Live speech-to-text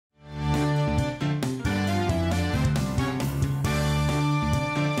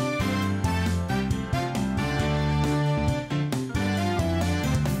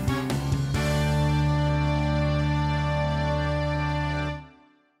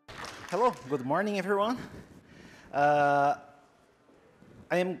Hello, good morning, everyone. I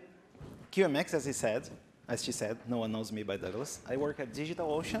am QMX, as she said. No one knows me by Douglas. I work at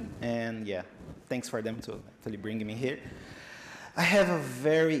DigitalOcean, and yeah, thanks for them to actually bring me here. I have a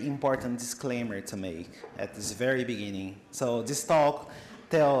very important disclaimer to make at this very beginning. So this talk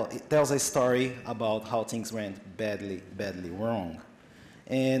tells a story about how things went badly wrong.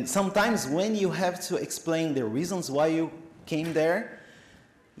 And sometimes when you have to explain the reasons why you came there,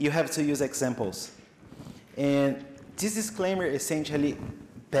 you have to use examples. And this disclaimer essentially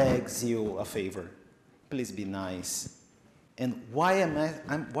begs you a favor. Please be nice. And why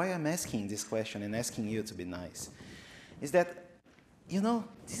I'm asking this question and asking you to be nice is that, you know,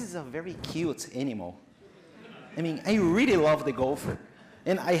 this is a very cute animal. I mean, I really love the gopher.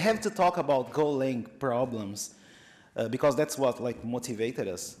 And I have to talk about Golang problems because that's what motivated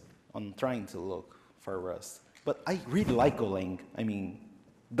us on trying to look for Rust. But I really like Golang. I mean,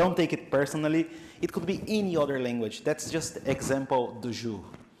 don't take it personally. It could be any other language. That's just example du jour.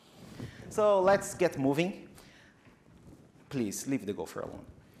 So let's get moving. Please, leave the gopher alone.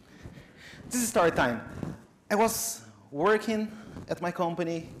 This is story time. I was working at my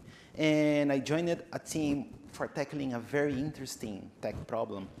company, and I joined a team for tackling a very interesting tech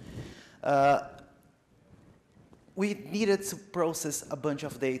problem. We needed to process a bunch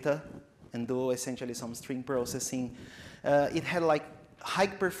of data and do essentially some string processing. It had high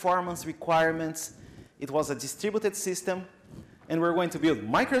performance requirements. It was a distributed system, and we're going to build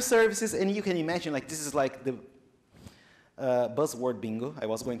microservices, and you can imagine this is like the buzzword bingo. I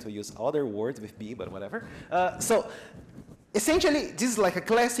was going to use other words with B, but whatever. So essentially, this is like a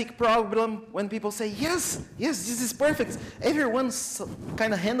classic problem when people say, yes, this is perfect. Everyone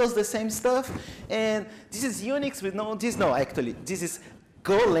kind of handles the same stuff, and this is Unix, we know this. No, actually, this is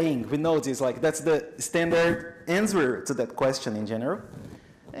Golang, we know this. That's the standard answer to that question in general.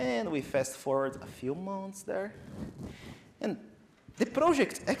 And we fast forward a few months there, and the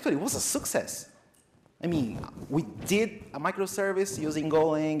project actually was a success. I mean, we did a microservice using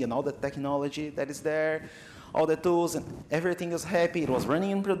Golang and all the technology that is there, all the tools, and everything was happy. It was running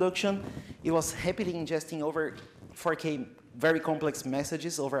in production. It was happily ingesting over 4K very complex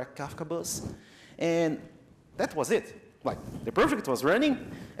messages over a Kafka bus. And that was it. The project was running,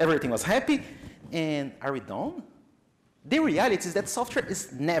 everything was happy, and are we done? The reality is that software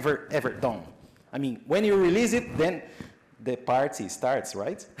is never, ever done. I mean, when you release it, then the party starts,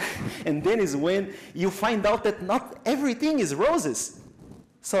 right? And then is when you find out that not everything is roses.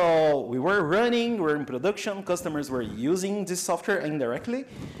 So we were running, we're in production, customers were using this software indirectly,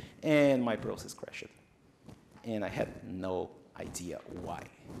 and my process crashed. And I had no idea why.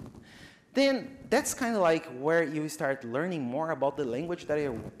 Then that's kind of where you start learning more about the language that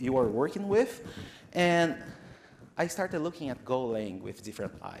you are working with. And I started looking at Golang with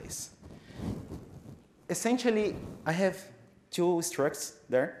different eyes. Essentially, I have two structs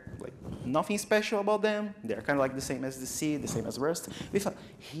there, nothing special about them. They're kind of the same as the C, the same as Rust, with a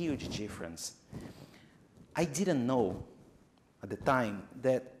huge difference. I didn't know at the time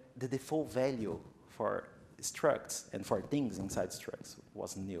that the default value for structs and for things inside structs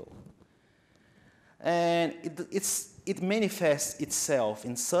was nil. And it manifests itself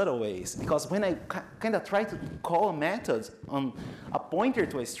in subtle ways, because when I kind of try to call a method on a pointer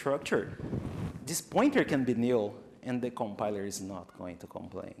to a structure, this pointer can be nil, and the compiler is not going to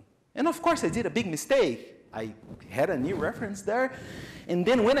complain. And of course, I did a big mistake. I had a new reference there, and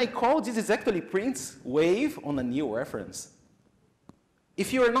then when I call, this is actually prints wave on a new reference.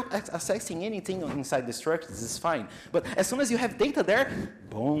 If you are not accessing anything inside the structure, this is fine. But as soon as you have data there,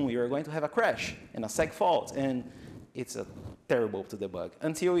 boom, you're going to have a crash and a seg fault. And it's terrible to debug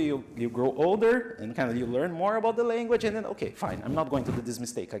until you grow older and you learn more about the language. And then, OK, fine, I'm not going to do this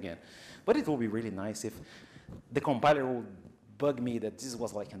mistake again. But it will be really nice if the compiler will bug me that this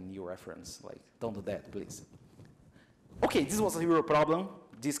was a new reference. Don't do that, please. OK, this was a real problem.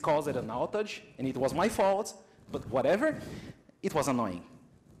 This caused an outage, and it was my fault. But whatever. It was annoying.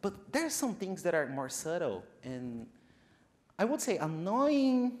 But there are some things that are more subtle, and I would say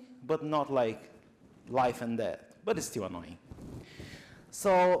annoying, but not like life and death, but it's still annoying.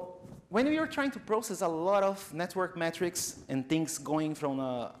 So when we were trying to process a lot of network metrics and things going from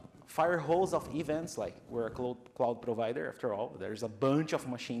a fire hose of events, we're a cloud provider, after all, there's a bunch of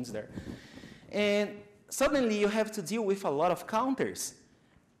machines there. And suddenly you have to deal with a lot of counters.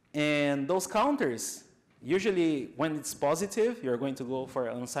 And those counters, usually, when it's positive, you're going to go for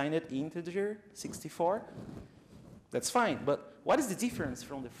unsigned integer, 64. That's fine. But what is the difference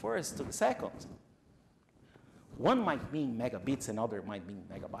from the first to the second? One might mean megabits, and other might mean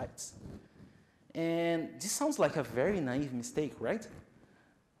megabytes. And this sounds like a very naive mistake, right?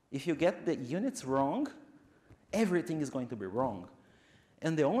 If you get the units wrong, everything is going to be wrong.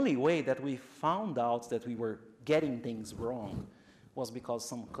 And the only way that we found out that we were getting things wrong was because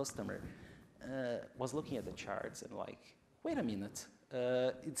some customer was looking at the charts and like, wait a minute,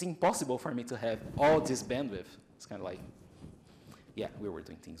 it's impossible for me to have all this bandwidth. It's kind of like, yeah, we were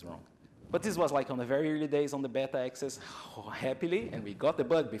doing things wrong. But this was like on the very early days on the beta access, happily, and we got the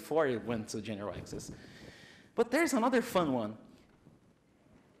bug before it went to general access. But there's another fun one.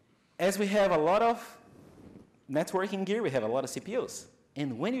 As we have a lot of networking gear, we have a lot of CPUs.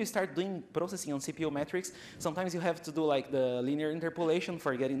 And when you start doing processing on CPU metrics, sometimes you have to do like the linear interpolation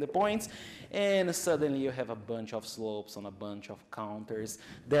for getting the points, and suddenly you have a bunch of slopes on a bunch of counters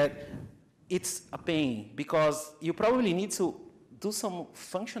that it's a pain, because you probably need to do some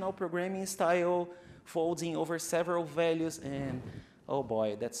functional programming style folding over several values, and oh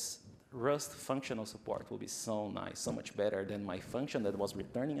boy, that's Rust functional support will be so nice, so much better than my function that was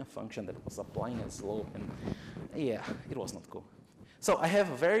returning a function that was applying a slope, and yeah, it was not cool. So I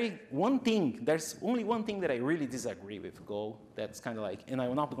have there's only one thing that I really disagree with Go, that's kind of like, and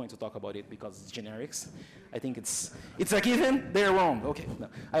I'm not going to talk about it because it's generics. I think it's a given, they're wrong. Okay, no,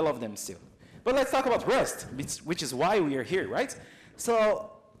 I love them still. But let's talk about Rust, which is why we are here, right?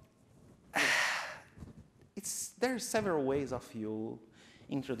 So there are several ways of you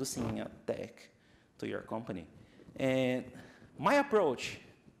introducing a tech to your company. And my approach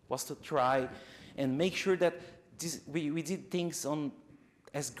was to try and make sure that we did things on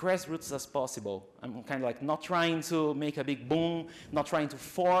as grassroots as possible. I'm kind of like not trying to make a big boom, not trying to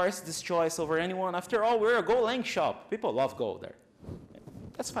force this choice over anyone. After all, we're a Golang shop. People love Go there.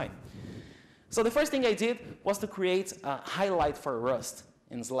 That's fine. So the first thing I did was to create a highlight for Rust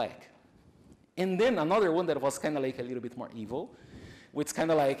in Slack. And then another one that was kind of like a little bit more evil, which kind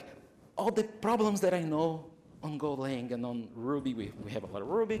of like all the problems that I know on Golang and on Ruby, we have a lot of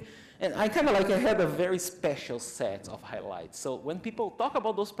Ruby, and I kind of like I had a very special set of highlights. So when people talk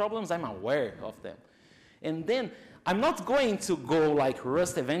about those problems, I'm aware of them. And then I'm not going to go like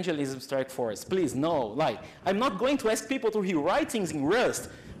Rust evangelism strike force, please, no. Like, I'm not going to ask people to rewrite things in Rust,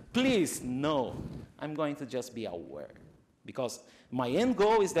 please, no. I'm going to just be aware, because my end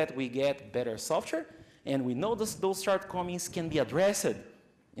goal is that we get better software, and we know those shortcomings can be addressed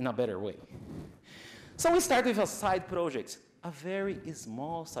in a better way. So we start with a side project, a very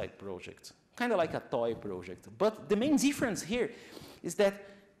small side project, kind of like a toy project. But the main difference here is that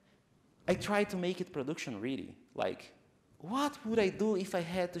I try to make it production ready. Like, what would I do if I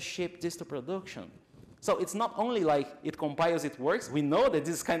had to ship this to production? So it's not only like it compiles, it works. We know that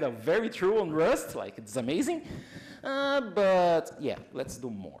this is kind of very true on Rust, like it's amazing. But yeah, let's do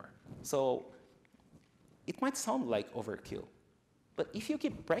more. So it might sound like overkill. But if you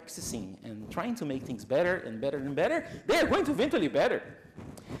keep practicing and trying to make things better and better and better, they are going to eventually better.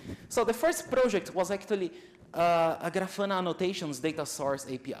 So the first project was actually a Grafana annotations data source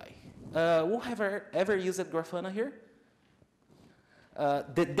API. Who have ever used Grafana here?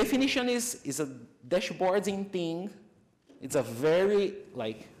 The definition is a dashboarding thing. It's a very,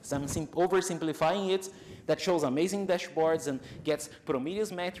 like, I'm oversimplifying it, that shows amazing dashboards and gets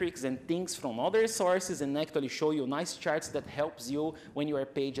Prometheus metrics and things from other sources and actually show you nice charts that helps you when you are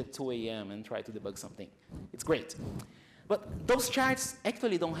paged at 2 a.m. and try to debug something. It's great. But those charts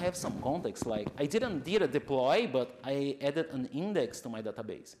actually don't have some context. Like, I didn't do a deploy, but I added an index to my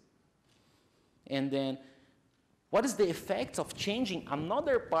database. And then, what is the effect of changing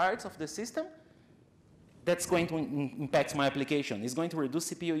another part of the system that's going to impact my application? It's going to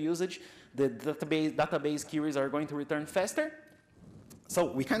reduce CPU usage. The database queries are going to return faster.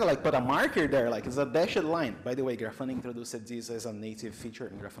 So we kind of like put a marker there, like it's a dashed line. By the way, Grafana introduced this as a native feature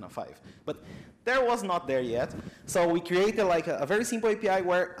in Grafana 5. But there was not there yet. So we created like a very simple API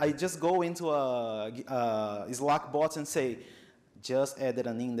where I just go into a Slack bot and say, just added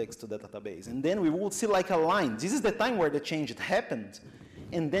an index to the database. And then we would see like a line. This is the time where the change happened.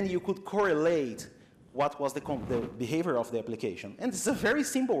 And then you could correlate what was the behavior of the application. And this is a very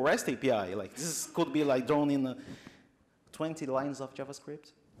simple REST API. Like this could be like drawn in 20 lines of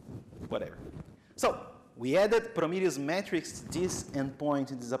JavaScript, whatever. So we added Prometheus metrics to this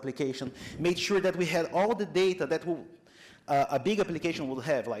endpoint in this application, made sure that we had all the data that a big application would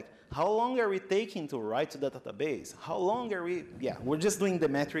have, like how long are we taking to write to the database? How long are we, we're just doing the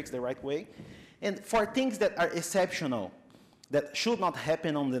metrics the right way. And for things that are exceptional, that should not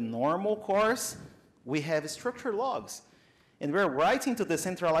happen on the normal course, we have structured logs. And we're writing to the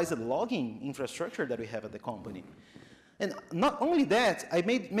centralized logging infrastructure that we have at the company. And not only that, I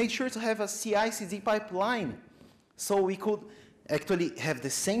made sure to have a CI/CD pipeline so we could actually have the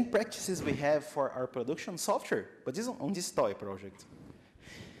same practices we have for our production software, but this is on this toy project.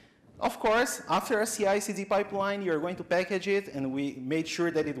 Of course, after a CI/CD pipeline, you're going to package it, and we made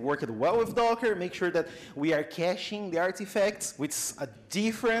sure that it worked well with Docker, make sure that we are caching the artifacts, which is a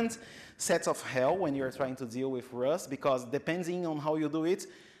different set of hell when you're trying to deal with Rust, because depending on how you do it,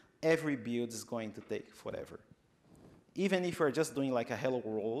 every build is going to take forever. Even if you're just doing like a hello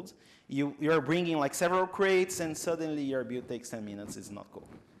world, you're bringing like several crates, and suddenly your build takes 10 minutes. It's not cool.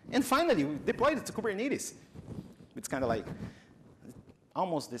 And finally, we deployed it to Kubernetes. It's kind of like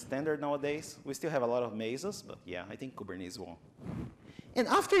almost the standard nowadays. We still have a lot of mesas, but yeah, I think Kubernetes won. And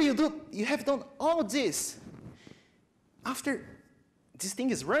after you have done all this, after this thing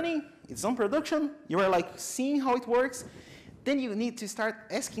is running, it's on production, you are like seeing how it works, then you need to start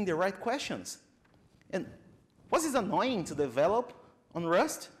asking the right questions. And was it annoying to develop on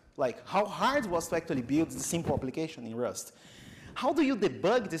Rust? Like, how hard was to actually build the simple application in Rust? How do you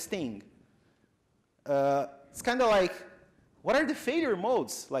debug this thing? It's kind of like, what are the failure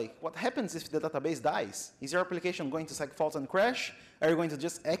modes? Like, what happens if the database dies? Is your application going to fault and crash? Are you going to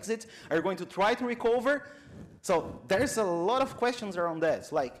just exit? Are you going to try to recover? So there's a lot of questions around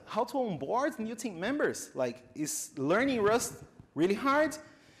that. Like, how to onboard new team members? Like, is learning Rust really hard?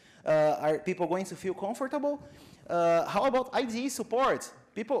 Are people going to feel comfortable? How about IDE support?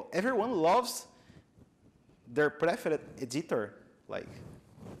 Everyone loves their preferred editor. Like,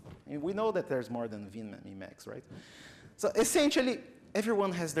 and we know that there's more than Vim and Emacs, right? So essentially,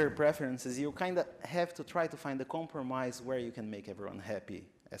 everyone has their preferences. You kind of have to try to find a compromise where you can make everyone happy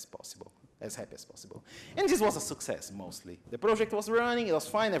as possible, as happy as possible. And this was a success, mostly. The project was running, it was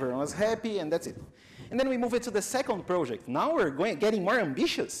fine, everyone was happy, and that's it. And then we moved it to the second project. Now we're getting more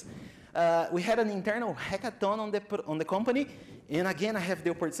ambitious. We had an internal hackathon on the company, and again, I have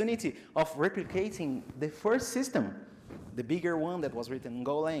the opportunity of replicating the first system, the bigger one that was written in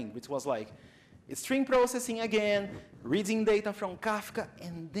Golang, which was like, string processing again, reading data from Kafka,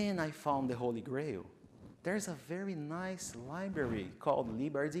 and then I found the Holy Grail. There's a very nice library called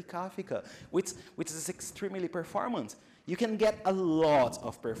librd Kafka, which is extremely performant. You can get a lot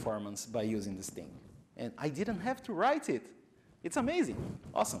of performance by using this thing. And I didn't have to write it. It's amazing.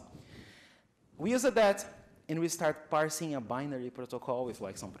 Awesome. We used that, and we start parsing a binary protocol with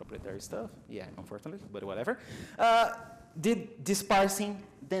like some proprietary stuff. Yeah, unfortunately, but whatever. Did this parsing,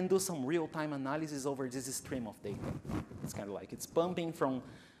 then do some real-time analysis over this stream of data. It's kind of like it's pumping from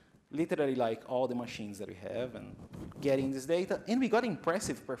literally like all the machines that we have and getting this data. And we got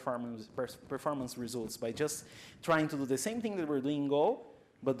impressive performance results by just trying to do the same thing that we're doing in Go,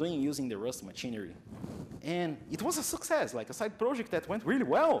 but using the Rust machinery. And it was a success, like a side project that went really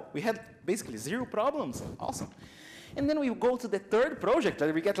well. We had basically 0 problems. Awesome. And then we go to the third project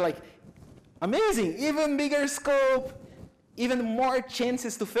that we get like amazing, even bigger scope, even more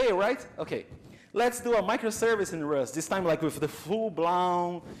chances to fail, right? Okay, let's do a microservice in Rust, this time like with the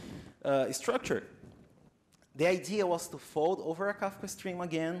full-blown structure. The idea was to fold over a Kafka stream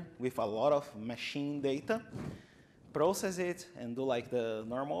again with a lot of machine data, process it, and do like the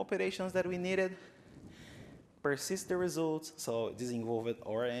normal operations that we needed, persist the results, so this involved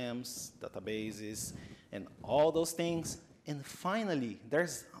ORMs, databases, and all those things. And finally,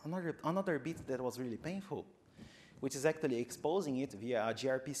 there's another bit that was really painful, which is actually exposing it via a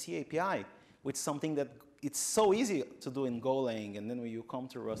gRPC API, which is something that it's so easy to do in Golang, and then when you come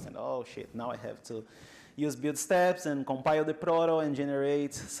to Rust and, oh shit, now I have to use build steps and compile the proto and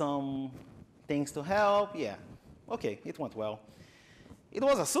generate some things to help. Yeah, okay, it went well. It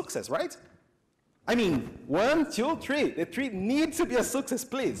was a success, right? I mean, 1, 2, 3. The 3 needs to be a success,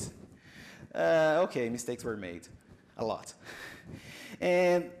 please. Okay, mistakes were made, a lot.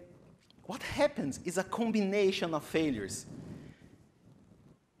 And what happens is a combination of failures.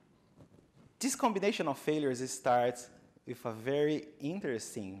 This combination of failures starts with a very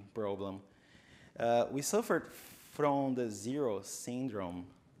interesting problem. We suffered from the zero syndrome.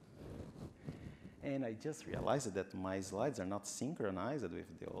 And I just realized that my slides are not synchronized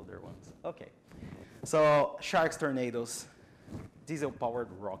with the older ones. Okay. So sharks, tornadoes, diesel-powered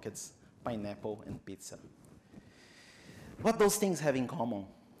rockets, pineapple, and pizza. What those things have in common?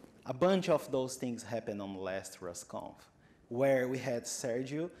 A bunch of those things happened on the last RustConf, where we had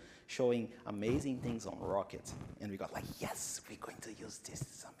Sergio showing amazing things on rockets. And we got like, yes, we're going to use this,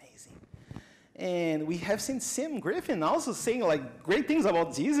 it's amazing. And we have seen Sim Griffin also saying like great things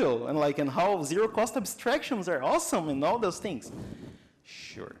about Diesel and how zero cost abstractions are awesome and all those things.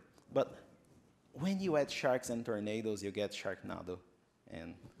 Sure, but when you add sharks and tornadoes, you get Sharknado,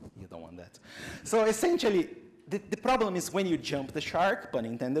 and you don't want that. So essentially, the problem is when you jump the shark, pun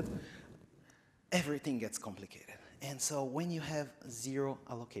intended, everything gets complicated. And so when you have zero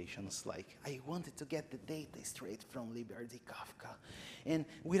allocations, like I wanted to get the data straight from librd Kafka, And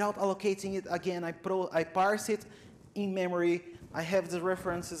without allocating it again, I parse it in memory. I have the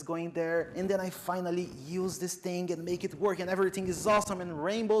references going there, and then I finally use this thing and make it work, and everything is awesome, and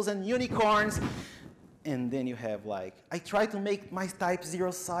rainbows and unicorns. And then you have like, I try to make my type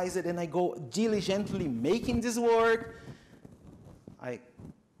zero-sized, and I go diligently making this work. I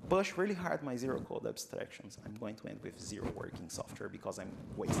push really hard my zero code abstractions. I'm going to end with zero working software because I'm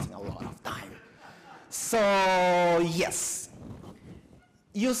wasting a lot of time. So yes.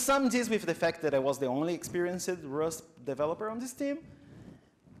 You sum this with the fact that I was the only experienced Rust developer on this team,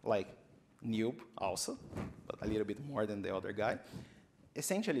 like noob also, but a little bit more than the other guy.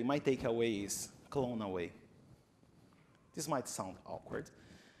 Essentially, my takeaway is clone away. This might sound awkward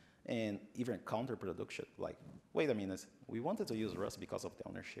and even counterproductive, like, wait a minute, we wanted to use Rust because of the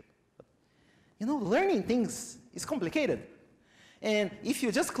ownership. But, you know, learning things is complicated. And if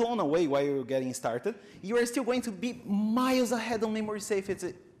you just clone away while you're getting started, you are still going to be miles ahead on memory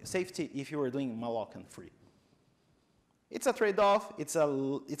safety if you are doing malloc and free. It's a trade-off. It's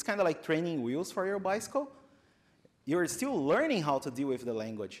kind of like training wheels for your bicycle. You're still learning how to deal with the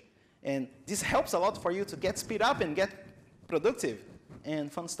language. And this helps a lot for you to get speed up and get productive.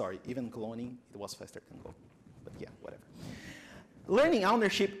 And fun story, even cloning, it was faster than Go. But yeah, whatever. Learning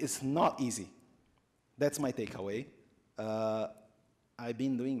ownership is not easy. That's my takeaway. I've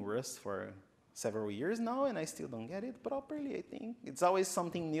been doing Rust for several years now, and I still don't get it properly, I think. It's always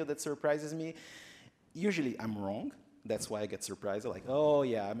something new that surprises me. Usually, I'm wrong. That's why I get surprised. Like, oh,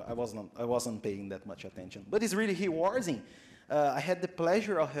 yeah, I wasn't paying that much attention. But it's really rewarding. I had the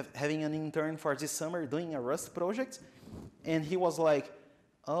pleasure of having an intern for this summer doing a Rust project, and he was like,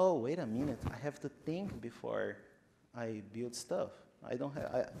 oh, wait a minute. I have to think before I build stuff.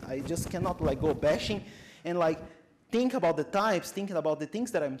 I just cannot like go bashing and like think about the types, thinking about the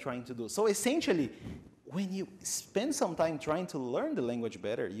things that I'm trying to do. So essentially, when you spend some time trying to learn the language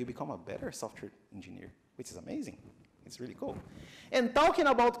better, you become a better software engineer, which is amazing. It's really cool. And talking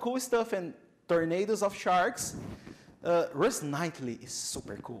about cool stuff and tornadoes of sharks, Rust Nightly is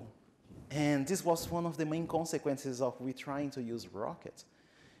super cool. And this was one of the main consequences of we trying to use Rocket.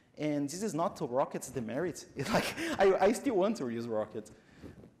 And this is not to Rocket's demerit. It's like, I still want to use Rocket.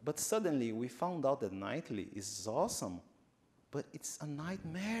 But suddenly, we found out that Nightly is awesome, but it's a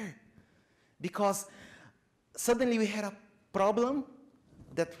nightmare. Because suddenly we had a problem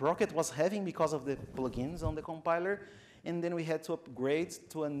that Rocket was having because of the plugins on the compiler, and then we had to upgrade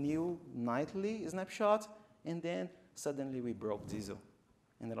to a new Nightly snapshot, and then suddenly we broke Diesel.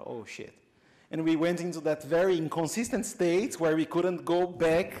 And then, oh shit. And we went into that very inconsistent state where we couldn't go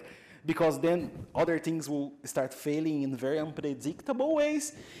back because then other things will start failing in very unpredictable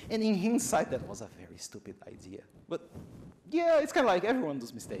ways. And in hindsight, that was a very stupid idea. But yeah, it's kind of like everyone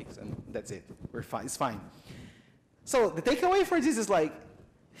does mistakes, and that's it. We're fine. It's fine. So the takeaway for this is like,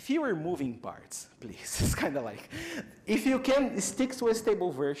 fewer moving parts, please. It's kind of like, if you can stick to a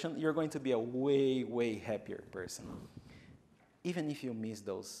stable version, you're going to be a way, way happier person, even if you miss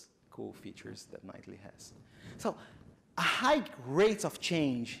those cool features that Nightly has. So a high rate of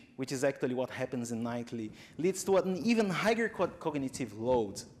change, which is actually what happens in Nightly, leads to an even higher cognitive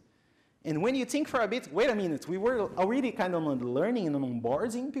load. And when you think for a bit, wait a minute, we were already kind of learning and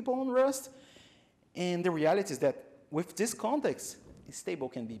onboarding people on Rust, and the reality is that with this context, stable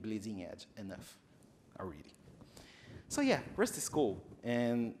can be bleeding edge enough already. So yeah, Rust is cool,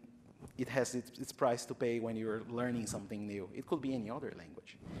 and it has its price to pay when you're learning something new. It could be any other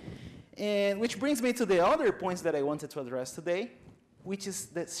language. And which brings me to the other points that I wanted to address today, which is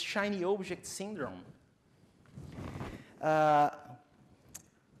the shiny object syndrome.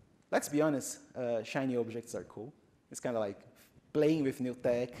 Let's be honest, shiny objects are cool. It's kind of like playing with new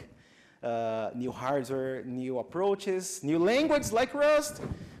tech, new hardware, new approaches, new language like Rust,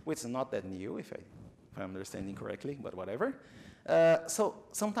 which is not that new, if I'm understanding correctly, but whatever. So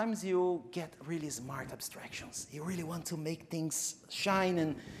sometimes you get really smart abstractions. You really want to make things shine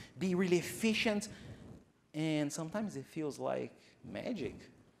and be really efficient, and sometimes it feels like magic.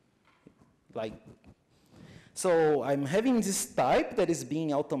 So I'm having this type that is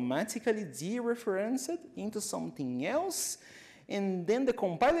being automatically dereferenced into something else, and then the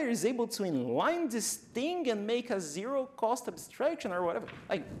compiler is able to inline this thing and make a zero-cost abstraction or whatever.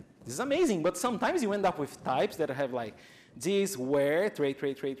 Like, this is amazing, but sometimes you end up with types that have like this, where, trait,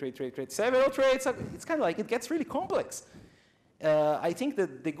 several traits. It's kind of like, it gets really complex. I think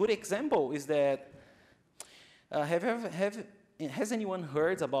that the good example is that, has anyone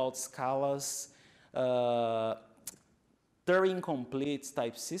heard about Scala's Turing complete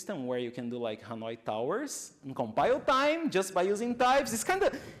type system where you can do like Hanoi towers in compile time just by using types? It's kind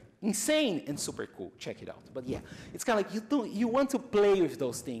of, insane and super cool. Check it out. But yeah, it's kind of like you want to play with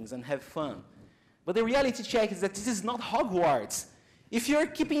those things and have fun. But the reality check is that this is not Hogwarts. If you're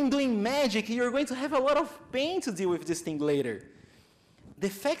keeping doing magic, you're going to have a lot of pain to deal with this thing later. The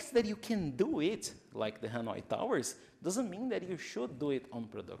fact that you can do it, like the Hanoi Towers, doesn't mean that you should do it on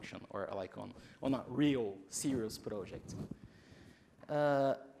production or like on a real, serious project.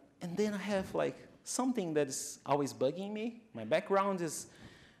 And then I have like something that is always bugging me. My background is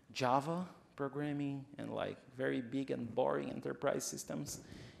Java programming and like very big and boring enterprise systems.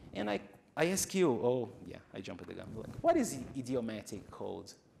 And I ask you, oh yeah, I jumped the gun. Like, what is idiomatic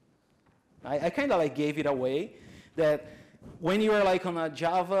code? I kind of like gave it away that when you're like on a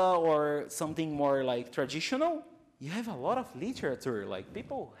Java or something more like traditional, you have a lot of literature. Like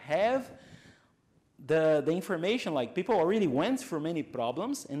people have the information, like people already went through many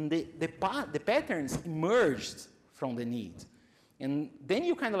problems and the patterns emerged from the need. And then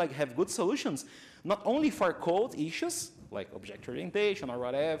you kind of like have good solutions, not only for code issues, like object orientation or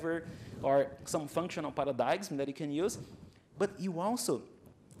whatever, or some functional paradigms that you can use, but you also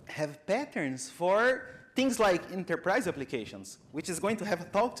have patterns for things like enterprise applications, which is going to have a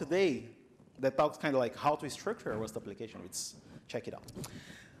talk today that talks kind of like how to structure a Rust application. Check it out.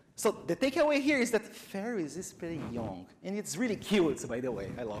 So the takeaway here is that Ferris is pretty young, and it's really cute, by the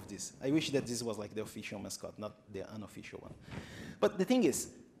way. I love this. I wish that this was like the official mascot, not the unofficial one. But the thing is,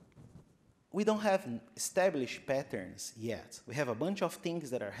 we don't have established patterns yet. We have a bunch of things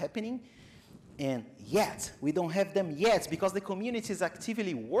that are happening, and yet, we don't have them yet because the community is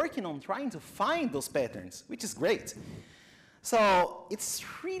actively working on trying to find those patterns, which is great. So it's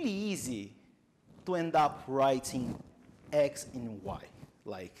really easy to end up writing X and Y,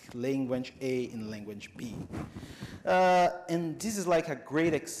 like language A in language B. And this is like a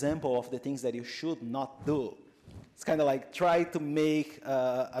great example of the things that you should not do. It's kind of like try to make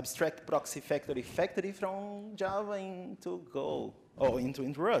abstract proxy factory from Java into Go, or into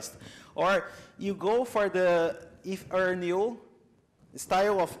Rust. Or you go for the if-earnil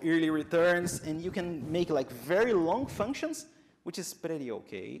style of early returns, and you can make like very long functions, which is pretty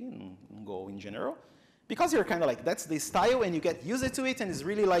okay in Go in general. Because you're kind of like, that's the style, and you get used to it, and it's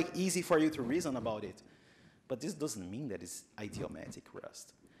really like easy for you to reason about it. But this doesn't mean that it's idiomatic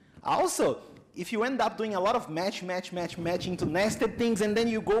Rust. Also, if you end up doing a lot of match into nested things, and then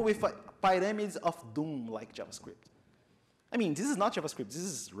you go with pyramids of doom like JavaScript. I mean, this is not JavaScript, this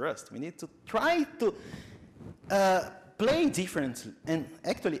is Rust. We need to try to play differently, and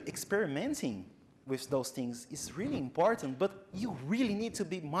actually experimenting with those things is really important, but you really need to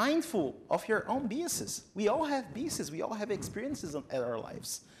be mindful of your own biases. We all have biases, we all have experiences in our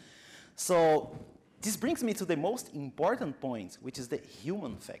lives. So this brings me to the most important point, which is the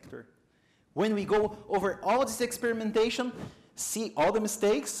human factor. When we go over all this experimentation, see all the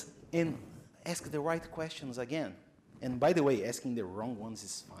mistakes, and ask the right questions again. And by the way, asking the wrong ones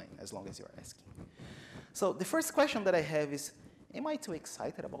is fine, as long as you're asking. So the first question that I have is, am I too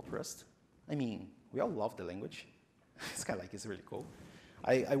excited about Rust? I mean, we all love the language. It's kind of like, it's really cool.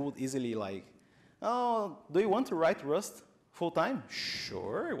 I would easily like, oh, do you want to write Rust full time?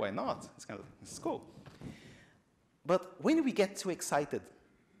 Sure, why not? It's kind of, it's cool. But when we get too excited,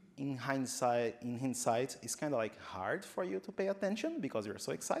 in hindsight, it's kind of like hard for you to pay attention because you're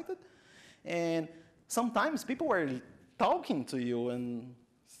so excited. And sometimes people are talking to you and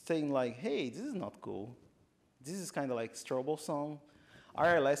saying like, hey, this is not cool. This is kind of like troublesome.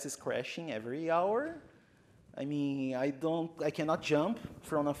 RLS is crashing every hour. I mean, I cannot jump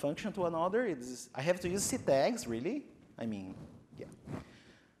from a function to another. I have to use C tags, really? I mean, yeah.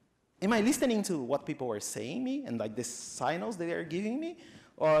 Am I listening to what people are saying me and like the signals that they are giving me?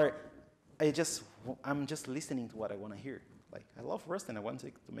 Or I'm just listening to what I want to hear? Like, I love Rust and I want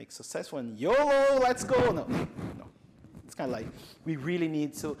it to make successful and YOLO, let's go. No. It's kind of like, we really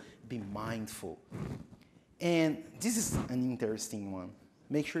need to be mindful. And this is an interesting one.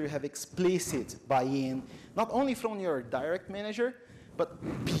 Make sure you have explicit buy-in, not only from your direct manager, but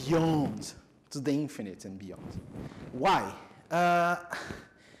beyond, to the infinite and beyond. Why?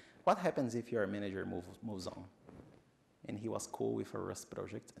 What happens if your manager moves on? And he was cool with a Rust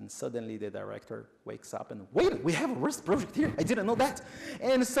project, and suddenly the director wakes up and, wait, we have a Rust project here, I didn't know that.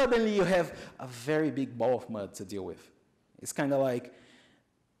 And suddenly you have a very big ball of mud to deal with. It's kind of like,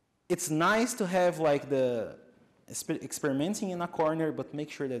 it's nice to have like the experimenting in a corner, but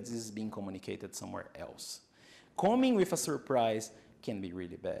make sure that this is being communicated somewhere else. Coming with a surprise can be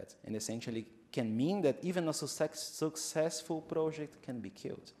really bad, and essentially can mean that even a successful project can be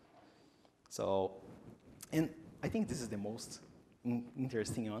killed. So, and I think this is the most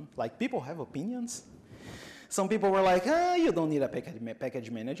interesting one. Like, people have opinions. Some people were like, you don't need a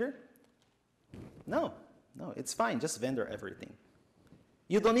package manager. No, it's fine, just vendor everything.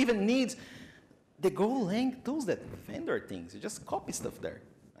 You don't even need the Golang tools that vendor things. You just copy stuff there.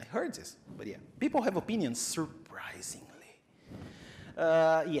 I heard this, but yeah. People have opinions, surprisingly.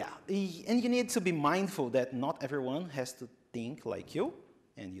 And you need to be mindful that not everyone has to think like you,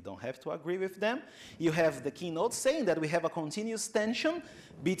 and you don't have to agree with them. You have the keynote saying that we have a continuous tension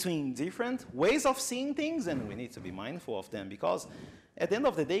between different ways of seeing things, and we need to be mindful of them, because at the end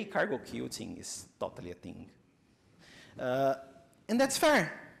of the day, cargo quilting is totally a thing. And that's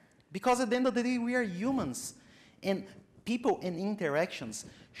fair, because at the end of the day, we are humans, and people and interactions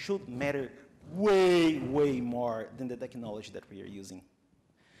should matter way, way more than the technology that we are using.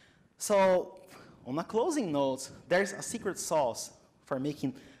 So, on a closing note, there's a secret sauce for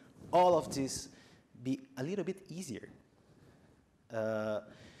making all of this be a little bit easier. The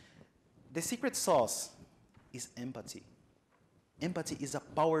secret sauce is empathy. Empathy is a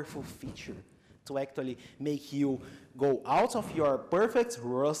powerful feature to actually make you go out of your perfect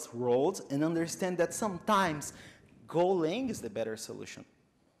Rust world and understand that sometimes Golang is the better solution.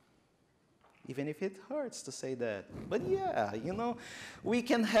 Even if it hurts to say that. But yeah, you know, we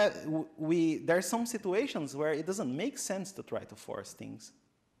can have, there are some situations where it doesn't make sense to try to force things.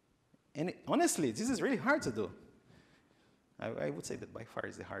 And honestly, this is really hard to do. I would say that by far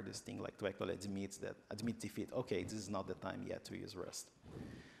is the hardest thing, like to actually admit defeat. Okay, this is not the time yet to use Rust.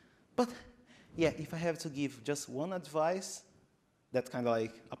 But yeah, if I have to give just one advice that kind of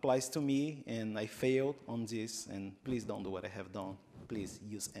like applies to me, and I failed on this, and please don't do what I have done. Please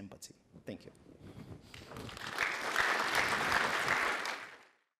use empathy. Thank you.